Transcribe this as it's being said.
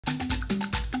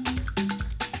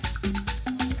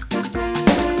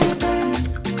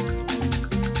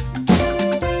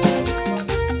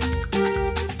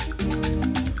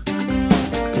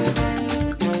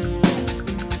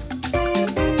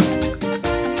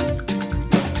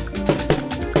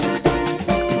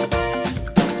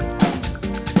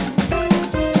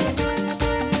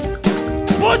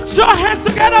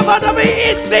forget about to be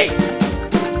easy.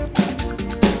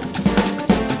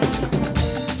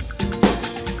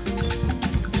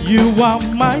 You are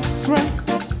my strength,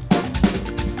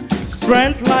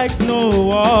 strength like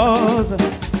no other,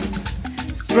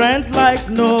 strength like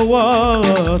no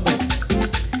other,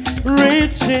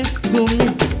 reaches to me.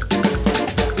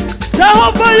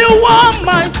 Jehovah, you are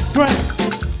my strength,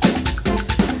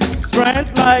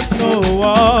 strength like no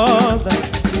other,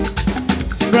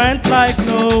 strength like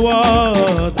no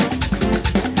other,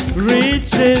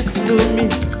 reaches to me.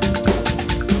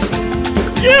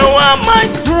 You are my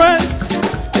strength,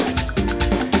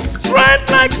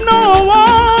 strength like no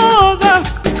other,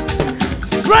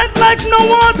 strength like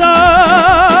no other,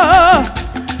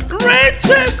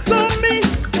 reaches to me.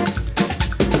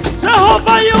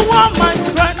 Jehovah, you are my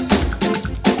strength,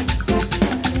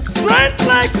 strength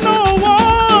like no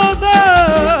other,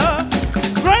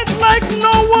 strength like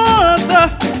no other,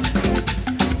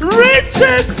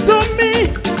 reaches to me.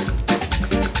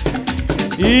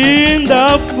 In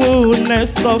the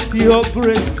fullness of your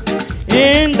grace,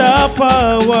 in the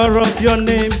power of your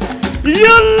name,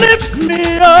 you lift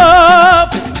me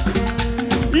up,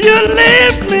 you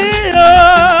lift me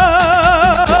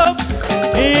up.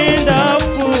 In the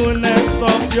fullness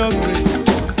of your grace,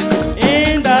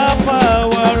 in the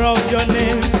power of your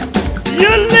name,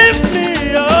 you lift me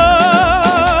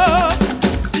up,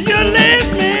 you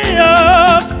lift me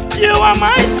up. You are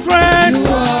my strength, you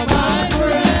are my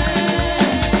strength,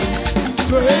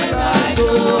 strength like no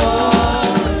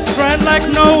other, strength like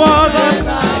no other,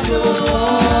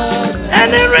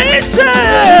 and it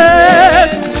reaches.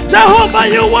 Jehovah,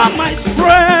 you are my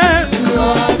strength, you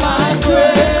are my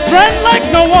strength, strength like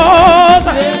no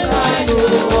other,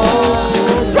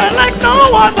 strength like no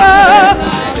other,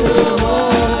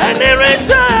 and it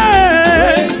reaches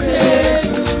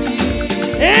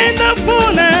in the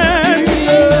fullness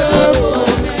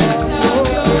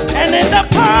and in the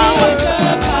power.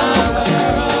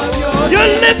 You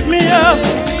lift me up.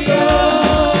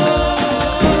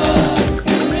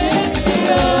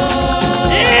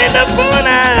 In the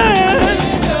fullness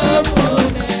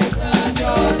of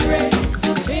your grace,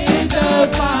 in the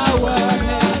power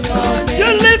of your name, you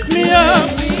lift me up.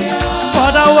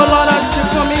 Father, oh Lord, I cheer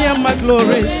for me and my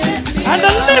glory, and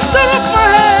the lifter of my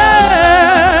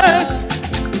head.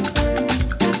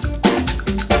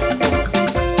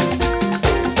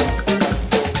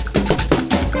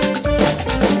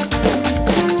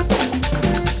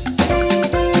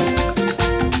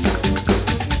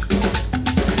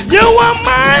 You are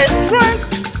my strength,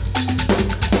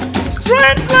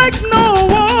 strength like no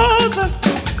other,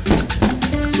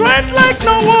 strength like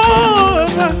no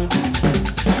other,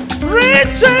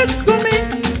 reaches to me.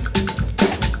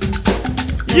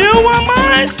 You are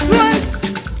my strength,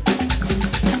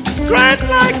 strength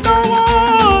like no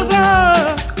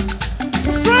other,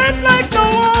 strength like no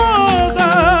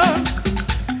other,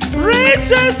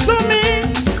 reaches to me.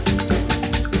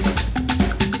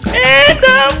 In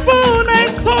the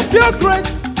fullness of your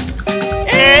grace,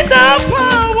 in the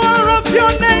power of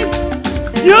your name,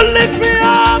 you lift me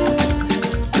up.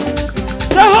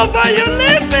 Jehovah, you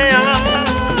lift me up.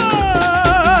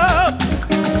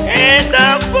 In the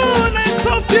fullness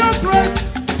of your grace,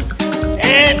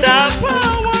 in the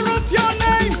power of your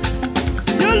name,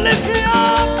 you lift me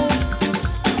up.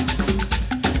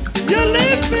 You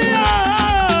lift me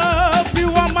up. You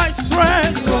are my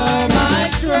strength. You are my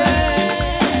strength.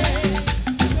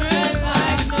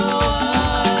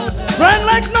 Strength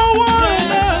like no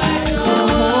other,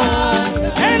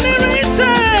 and it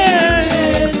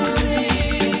reaches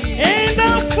in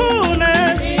the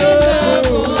fullness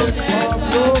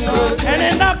and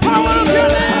in the power of your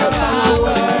name.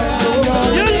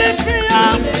 You lift me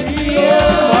up.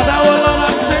 Father, oh Lord,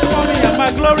 I sing for me and my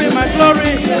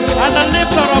glory, and the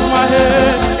lifter of my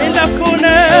head. In the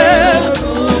fullness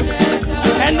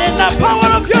and in the power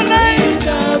of your name,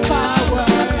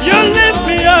 you lift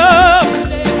me up.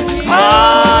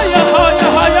 Higher,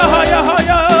 higher, higher, higher,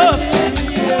 higher.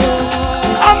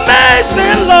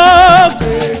 Amazing love,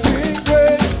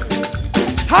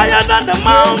 higher than the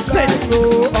mountain,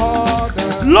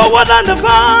 lower than the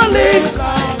valley.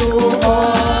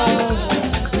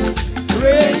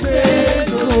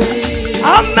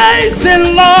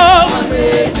 Amazing love,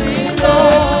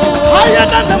 higher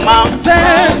than the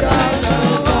mountain,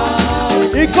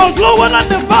 it goes lower than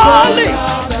the valley.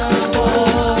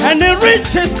 And it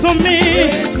reaches to me.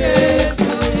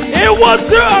 It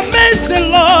was your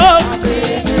amazing love.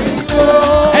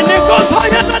 And it goes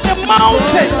higher than the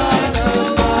mountain,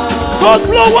 goes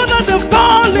lower than the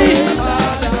valley,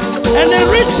 and it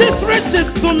reaches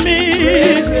to me.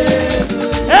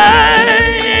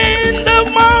 Hey, in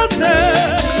the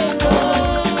mountain,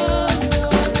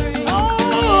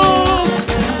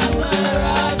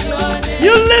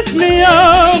 You lift me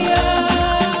up.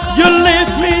 You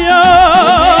lift me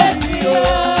up.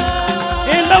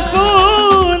 In the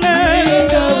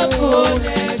fullness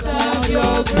of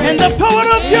your grace. In the power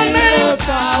of your name.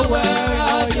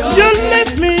 You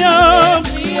lift me up.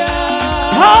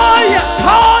 Higher,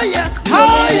 higher,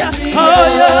 higher,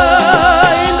 higher.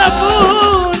 In the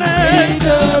fullness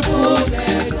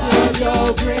of your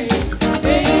grace.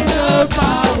 In the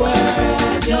power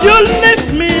of your you lift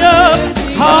me up.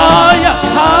 Higher,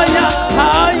 higher,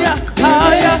 higher,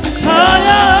 higher,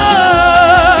 higher.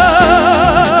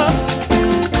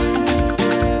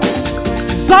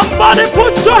 Somebody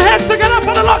put your hands together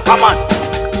for the Lord. Come on.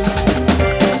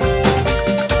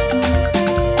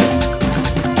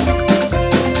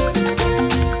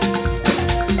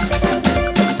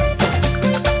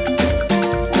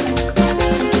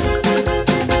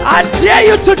 I dare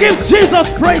you to give Jesus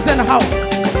praise and house.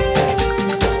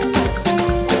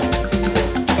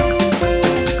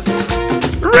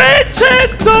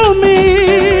 Riches to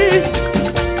me,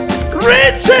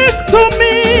 riches to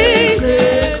me,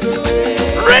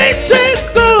 riches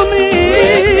to me, riches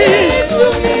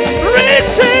to me,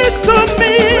 riches to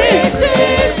me,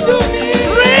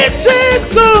 riches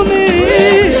to me,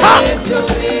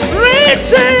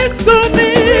 riches to me, riches to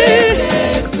me,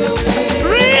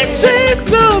 riches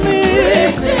to me,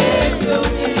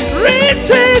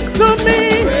 riches to me,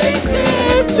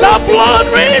 the blood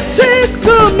riches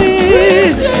to me.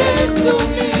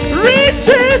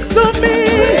 Riches to me,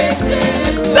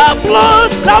 the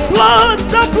blood, the blood,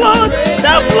 the blood,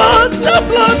 the blood, the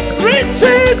blood,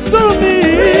 riches to me,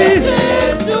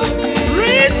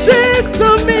 riches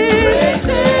to me,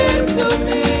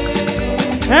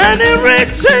 and it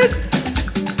reaches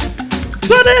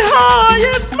to the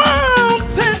highest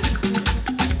mountain,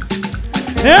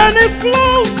 and it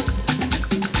flows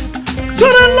to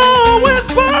the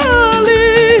lowest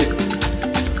valley.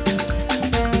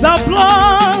 The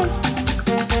blood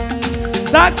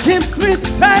that keeps me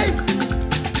safe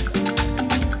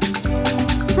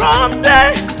from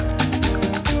day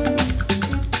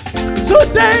to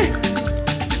day,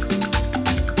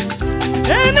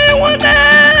 and it will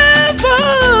never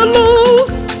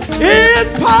lose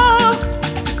its power.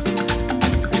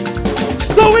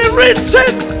 So it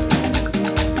reaches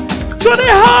to the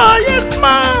highest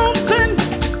mountain,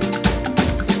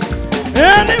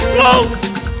 and it flows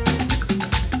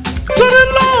to the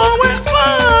lowest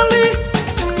valley.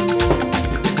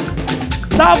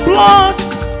 The blood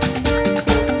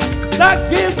that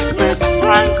gives me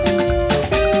strength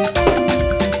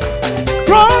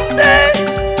from day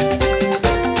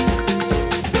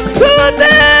to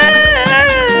day,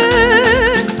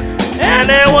 and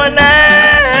it will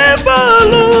never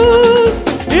lose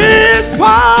its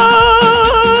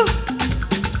power.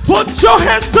 Put your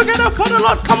hands together for the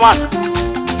Lord. Come on.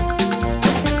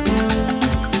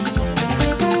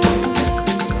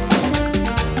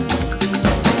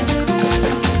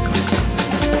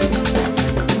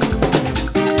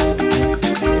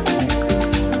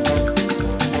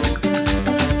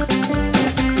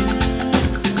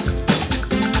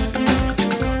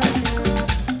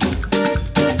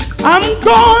 I'm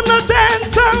gonna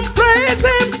dance and praise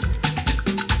him.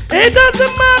 It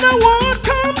doesn't matter what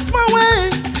comes my way.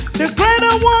 The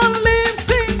greater one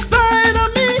lives inside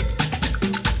of me.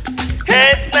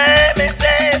 His name is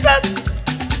Jesus.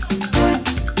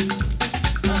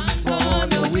 I'm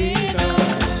gonna win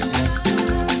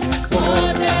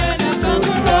more than a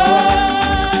conqueror.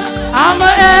 I'm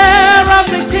an heir of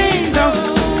the kingdom.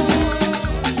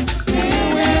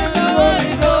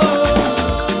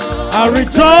 I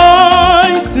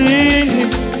rejoice in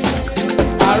him.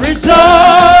 I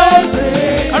rejoice.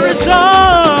 I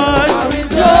rejoice. I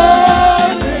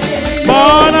rejoice.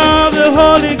 Born of the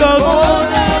Holy Ghost.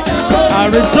 I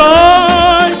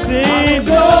rejoice in him.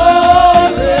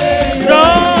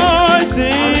 Rejoice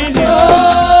in him.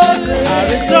 I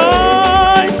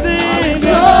rejoice in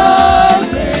him.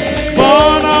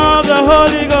 Born of the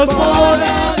Holy Ghost.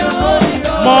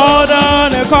 More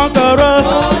than a conqueror.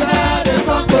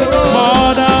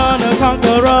 More than a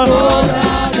conqueror.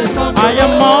 I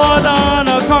am more than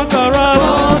a conqueror.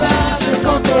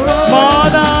 More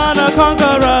than a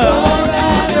conqueror.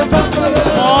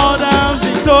 More than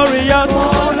victorious.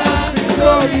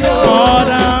 More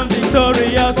than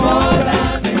victorious.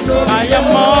 I am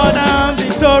more than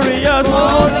victorious.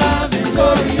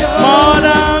 More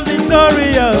than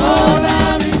victorious.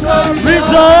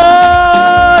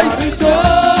 Rejoice.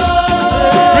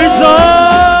 Rejoice.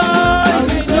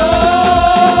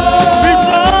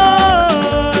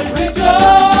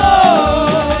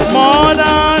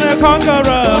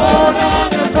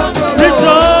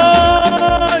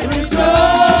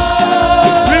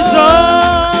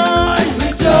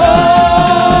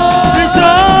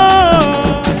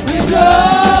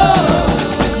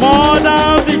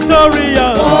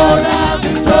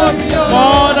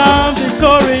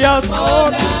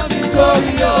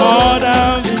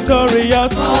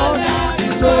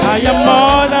 I am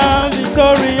more than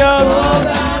victorious.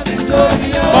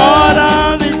 More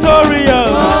than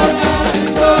victorious.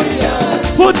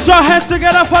 Put your hands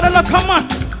together for the Lord. Come on.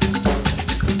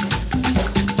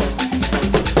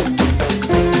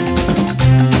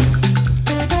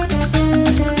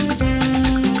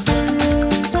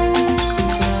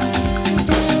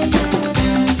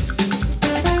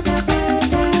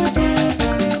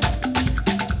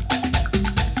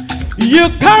 You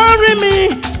carry me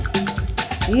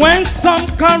when some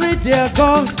carry their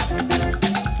God.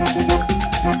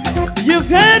 You've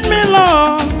held me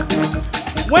long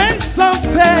when some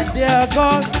fed their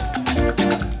God.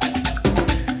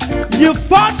 You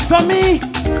fought for me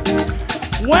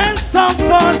when some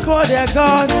fought for their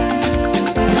God.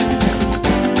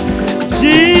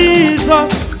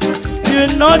 Jesus, you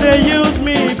know they use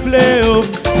me play. Oh,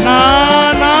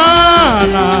 na na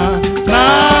na na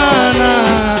na.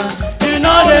 You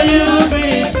know they use me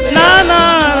na na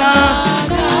na.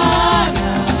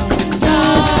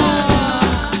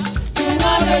 You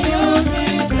know they use me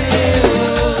play.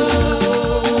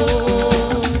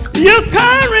 You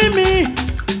carry me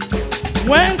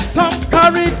when some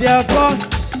carry their God.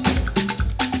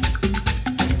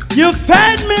 You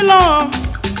fed me long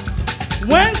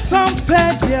when some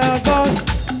fed their God.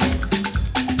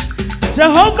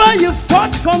 Jehovah, you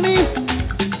fought for me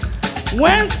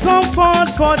when some fought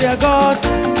for their God.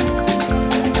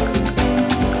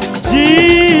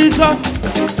 Jesus,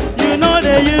 you know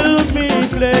they use me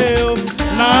play. Oh,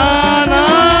 na na.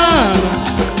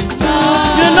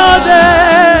 You know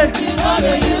they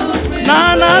use me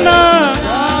na na na.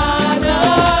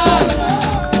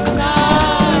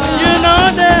 You know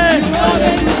they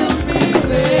use me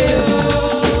play.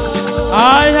 I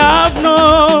have no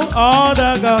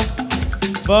other God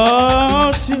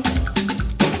but you.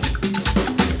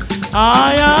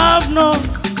 I have no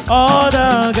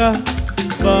other God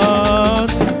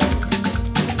but you.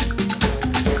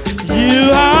 You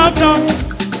have done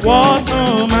what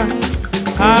no man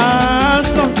has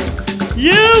done.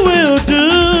 You will do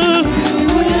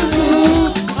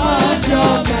what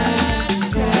your man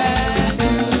can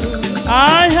do.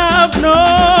 I have no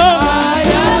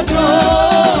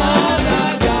other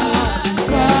God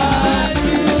but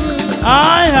you. I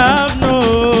have no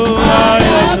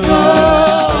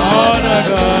other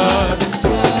God.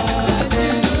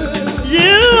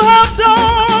 You have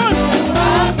done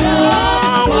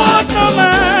what no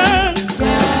man.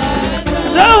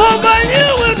 Jehovah, you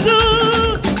will do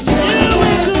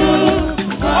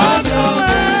what no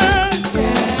man.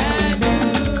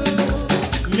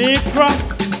 Mikra,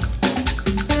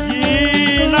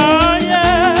 Yina,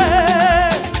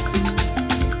 yeah.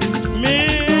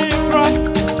 Mikra,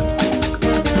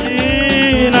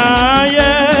 Yina,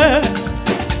 yeah.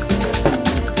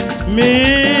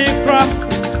 Mikra,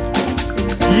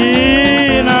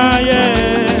 Yina, yeah.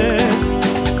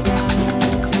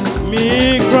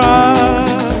 Mikra,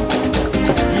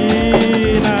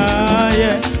 Yina,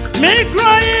 yeah.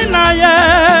 Mikra, Yina,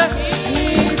 yeah.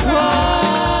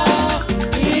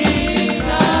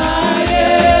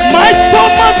 My soul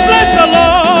must bless the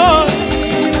Lord.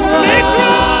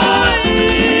 Mikra,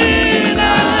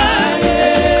 Yina,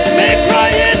 yeah. Mikra,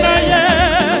 Yina,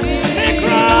 yeah.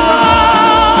 Mikra,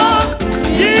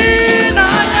 Yina,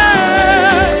 yeah.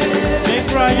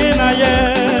 Mikra, Yina, yeah.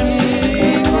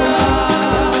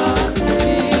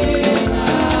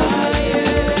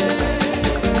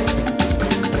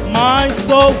 My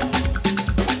soul,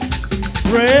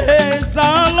 praise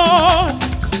the Lord.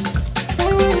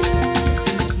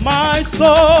 My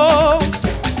soul,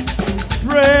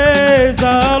 praise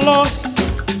the Lord.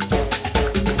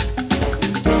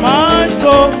 My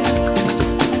soul,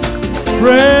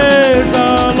 praise the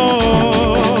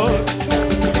Lord.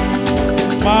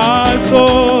 My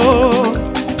soul,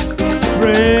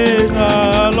 praise the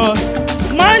Lord.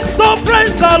 My soul,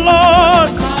 praise the Lord.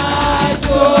 My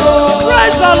soul,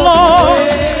 praise the Lord.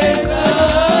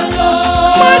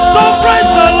 My soul,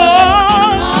 praise the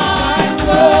Lord.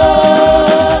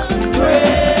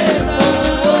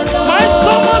 My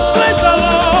soul must praise the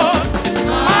Lord.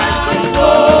 My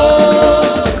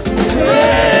soul,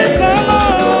 praise the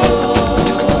Lord.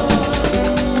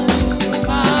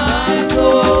 My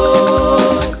soul,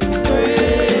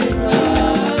 praise the Lord.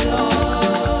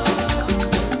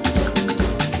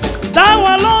 Thou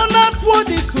alone art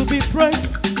worthy to be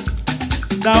praised.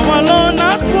 Thou alone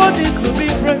art worthy to be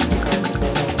praised.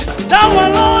 Thou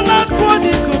alone art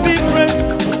worthy to be praised.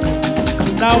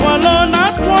 Thou alone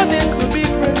art worthy to be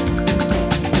praised.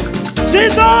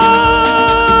 Jesus,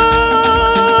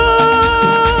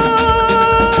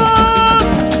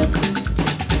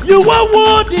 you are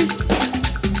worthy.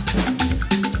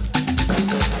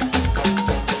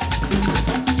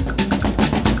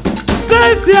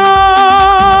 Savior.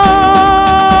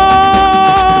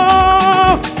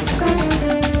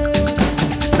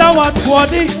 Thou art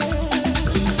worthy.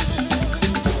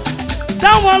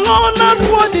 Thou alone art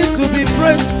worthy to be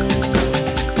praised.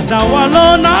 Thou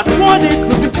alone art worthy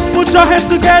to be. Put your hands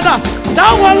together.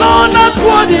 Thou alone art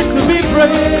worthy to be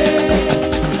praised.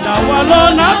 Thou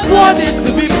alone art worthy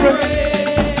to be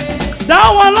praised.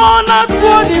 Thou alone art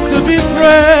worthy to be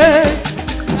praised.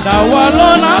 Thou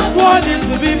alone art worthy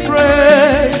to be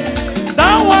praised.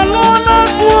 Thou alone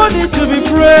art worthy to be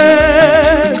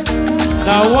praised.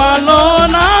 Thou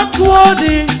alone art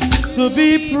worthy to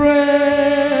be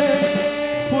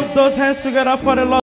praised. Put those hands together for the Lord.